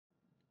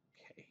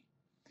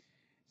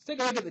Let's take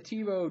a look at the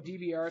TiVO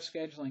DVR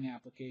scheduling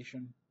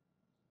application.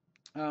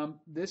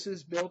 This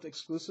is built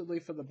exclusively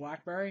for the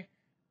BlackBerry.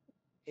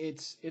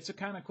 It's a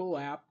kind of cool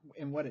app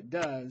in what it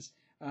does.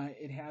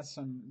 It has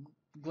some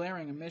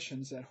glaring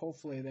omissions that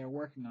hopefully they're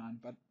working on,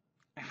 but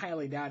I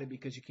highly doubt it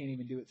because you can't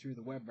even do it through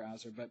the web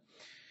browser. But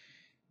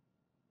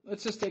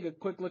let's just take a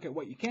quick look at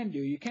what you can do.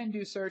 You can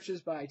do searches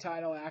by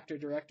title, actor,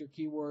 director,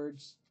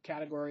 keywords,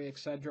 category,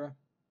 etc.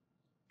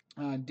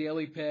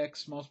 Daily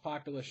picks, most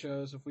popular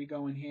shows. If we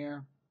go in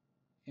here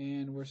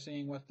and we're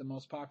seeing what the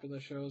most popular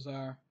shows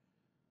are,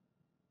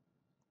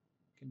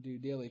 you can do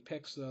daily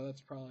picks though. That's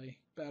probably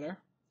better.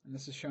 And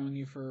this is showing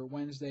you for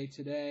Wednesday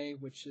today,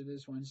 which it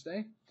is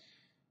Wednesday.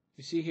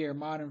 You see here,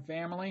 Modern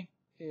Family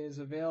is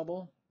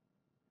available.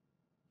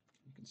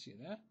 You can see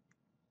that.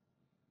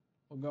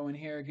 We'll go in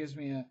here. It gives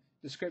me a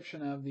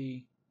description of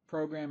the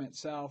program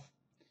itself.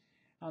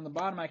 On the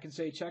bottom, I can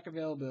say check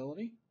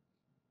availability.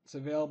 It's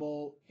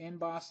available in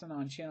Boston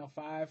on Channel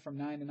 5 from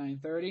 9 to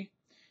 9:30. You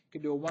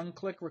can do a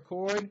one-click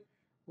record.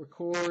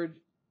 Record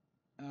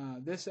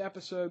this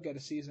episode, get a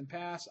season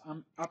pass.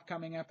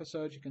 Upcoming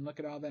episodes, you can look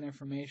at all that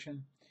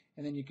information.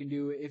 And then you can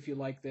do, if you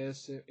like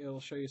this, it'll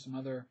show you some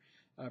other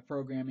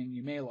programming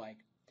you may like.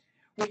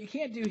 What you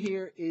can't do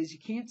here is you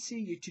can't see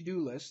your to-do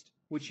list,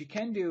 which you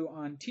can do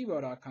on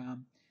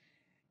TiVo.com,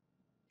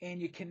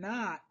 and you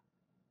cannot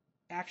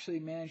actually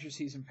manage your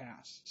season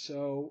pass.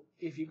 So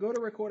if you go to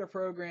record a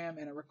program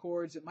and it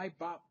records, it might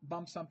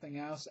bump something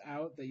else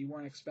out that you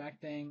weren't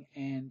expecting,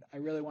 and I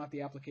really want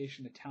the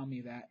application to tell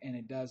me that, and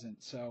it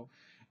doesn't. So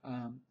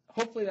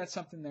hopefully that's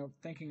something they're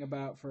thinking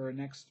about for a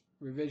next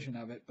revision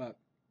of it. But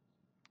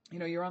you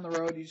know, you're on the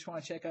road, you just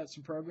want to check out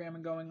some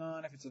programming going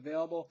on. If it's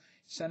available,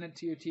 send it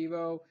to your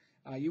TiVo.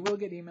 You will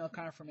get email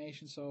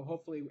confirmation, so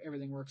hopefully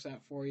everything works out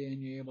for you and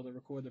you're able to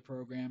record the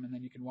program, and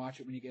then you can watch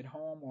it when you get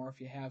home, or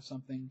if you have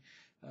something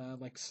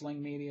like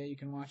Sling Media, you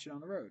can watch it on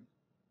the road.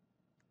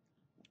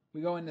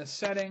 We go into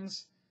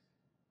settings,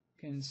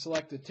 can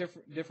select a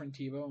different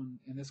TiVo.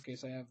 In this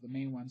case, I have the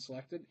main one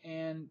selected,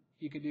 and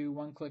you could do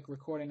one-click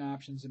recording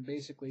options and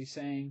basically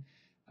saying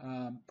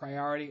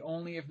priority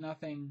only if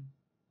nothing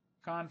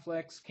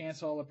conflicts,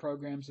 cancel all the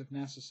programs if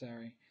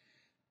necessary.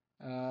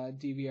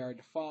 DVR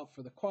default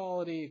for the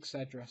quality,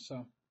 etc.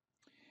 So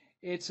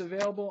it's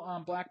available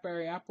on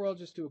BlackBerry App World.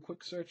 Just do a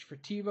quick search for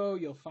TiVo.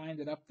 You'll find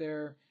it up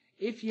there.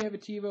 If you have a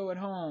TiVo at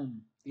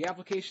home, the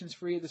application's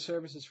free, the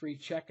service is free.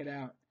 Check it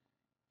out.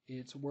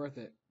 It's worth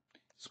it.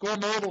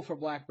 ScoreMobile for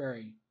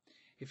BlackBerry.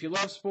 If you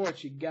love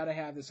sports, you got to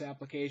have this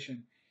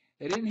application.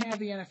 They didn't have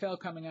the NFL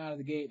coming out of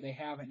the gate. They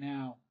have it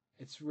now.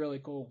 It's really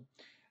cool.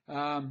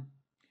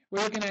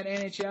 We're looking at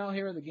NHL.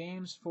 Here are the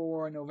games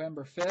for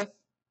November 5th.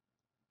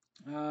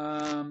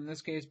 In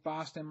this case,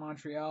 Boston,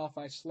 Montreal. If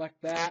I select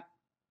that,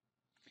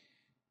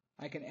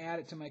 I can add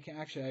it to my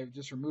calendar. Actually, I've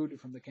just removed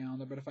it from the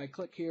calendar, but if I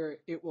click here,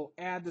 it will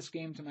add this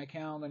game to my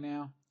calendar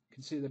now. You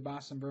can see the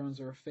Boston Bruins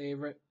are a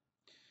favorite.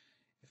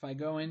 If I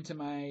go into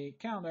my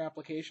calendar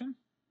application,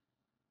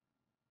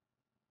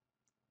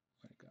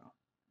 where'd it go?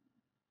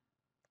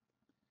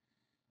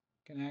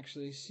 I can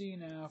actually see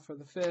now for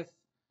the 5th,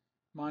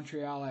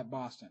 Montreal at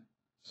Boston.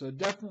 So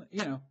definitely,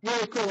 you know,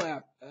 really cool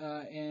app.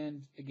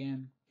 And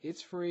again,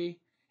 it's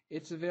free.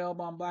 It's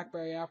available on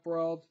BlackBerry App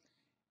World.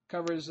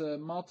 Covers a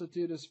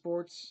multitude of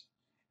sports,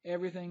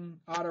 everything: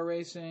 auto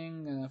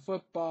racing,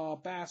 football,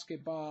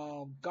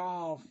 basketball,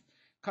 golf,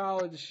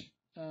 college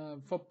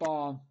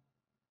football,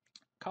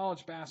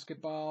 college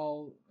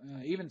basketball,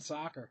 even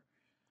soccer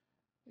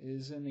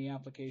is in the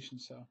application.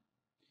 So, all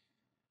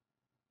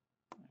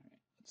right,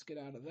 let's get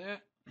out of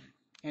that.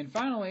 And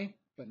finally,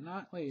 but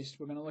not least,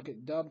 we're going to look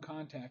at Dub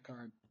Contact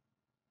Card.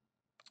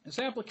 This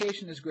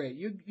application is great.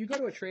 You go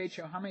to a trade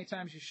show, how many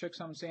times you shook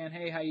someone saying,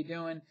 hey, how you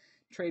doing?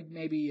 Trade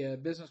maybe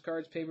business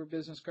cards, paper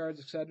business cards,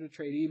 etc.,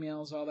 trade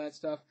emails, all that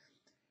stuff.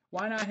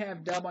 Why not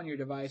have Dub on your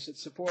device?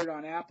 It's supported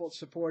on Apple, it's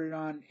supported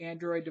on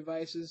Android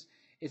devices,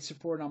 it's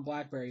supported on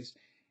BlackBerries.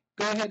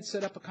 Go ahead and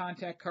set up a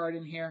contact card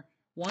in here.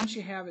 Once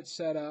you have it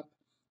set up,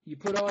 you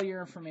put all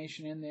your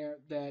information in there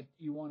that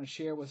you want to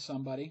share with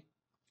somebody.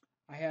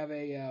 I have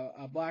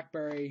a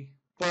BlackBerry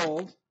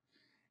Bold,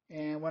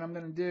 and what I'm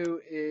going to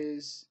do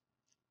is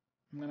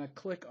I'm going to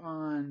click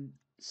on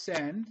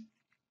Send,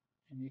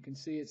 and you can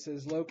see it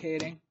says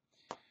locating.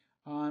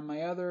 On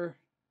my other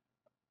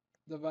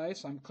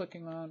device, I'm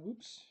clicking on,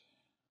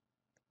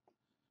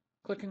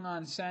 clicking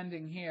on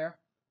Sending here,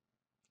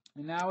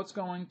 and now it's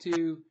going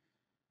to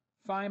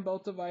find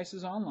both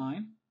devices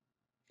online.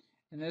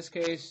 In this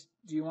case,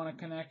 do you want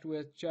to connect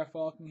with Jeff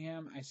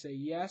Walkingham? I say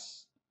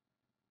yes.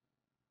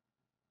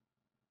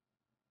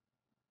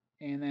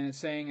 And then it's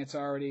saying it's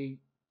already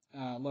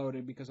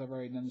loaded because I've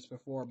already done this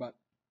before. But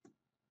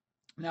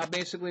now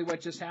basically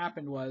what just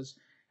happened was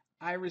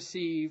I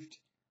received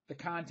the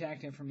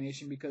contact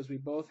information because we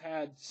both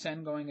had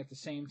send going at the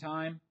same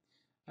time.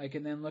 I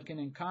can then look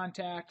in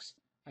contacts.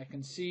 I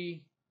can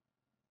see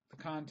the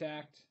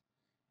contact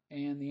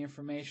and the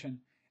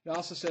information. It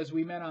also says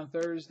we met on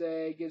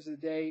Thursday, gives the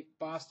date,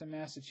 Boston,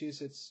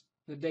 Massachusetts.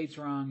 The date's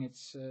wrong.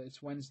 It's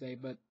Wednesday,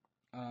 but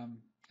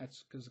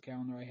That's because the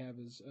calendar I have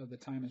is the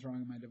time is wrong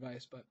on my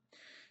device. But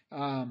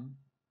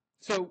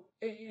so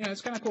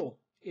it's kind of cool.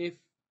 If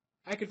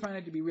I could find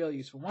it to be really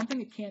useful. One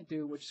thing it can't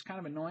do, which is kind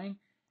of annoying,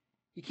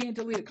 you can't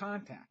delete a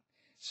contact.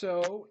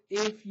 So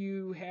if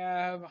you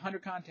have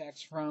 100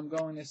 contacts from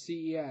going to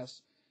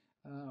CES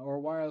or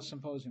Wireless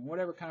Symposium,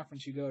 whatever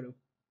conference you go to,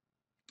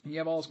 and you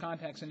have all those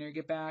contacts in there, you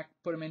get back,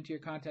 put them into your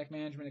contact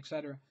management,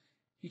 etc.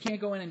 You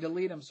can't go in and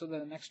delete them so that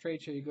the next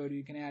trade show you go to,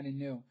 you can add in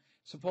new.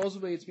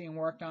 Supposedly it's being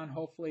worked on.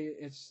 Hopefully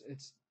it's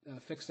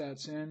fixed out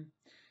soon.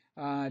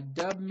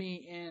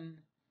 Dubmein.com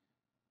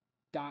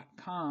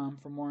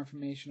for more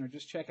information, or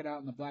just check it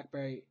out in the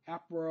BlackBerry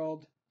app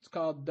world. It's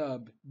called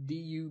Dub,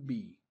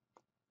 D-U-B.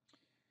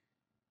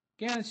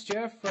 Again, it's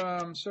Jeff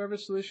from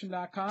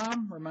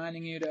ServiceSolution.com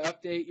reminding you to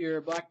update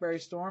your BlackBerry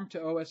Storm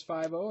to OS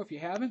 5.0 if you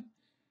haven't.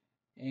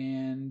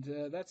 And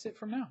that's it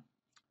from now.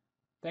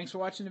 Thanks for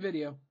watching the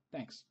video.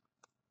 Thanks.